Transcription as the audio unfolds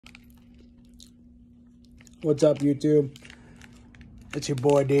What's up, YouTube? It's your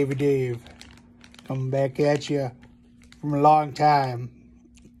boy, Davey Dave, coming back at you from a long time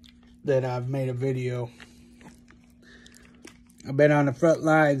that I've made a video. I've been on the front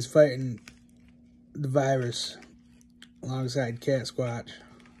lines fighting the virus alongside Cat Squatch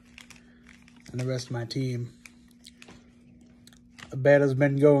and the rest of my team. The battle's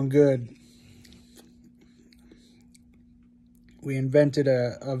been going good. We invented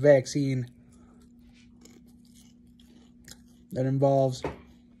a vaccine that involves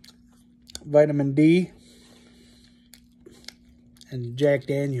vitamin D and Jack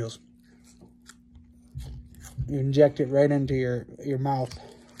Daniels. You inject it right into your mouth.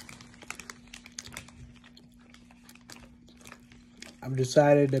 I've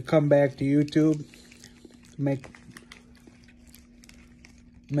decided to come back to YouTube to make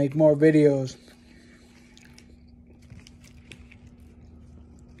more videos.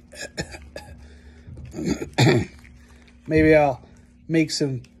 Maybe I'll make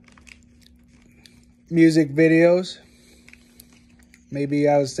some music videos. Maybe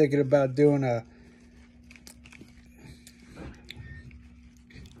I was thinking about doing a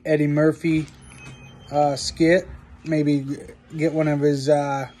Eddie Murphy skit. Maybe get one of his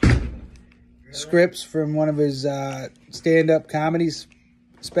scripts from one of his stand-up comedy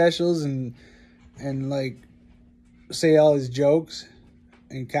specials and like say all his jokes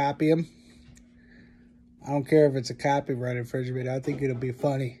and copy them. I don't care if it's a copyright infringement. I think it'll be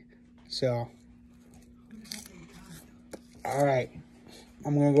funny. So, all right.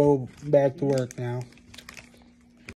 I'm going to go back to work now.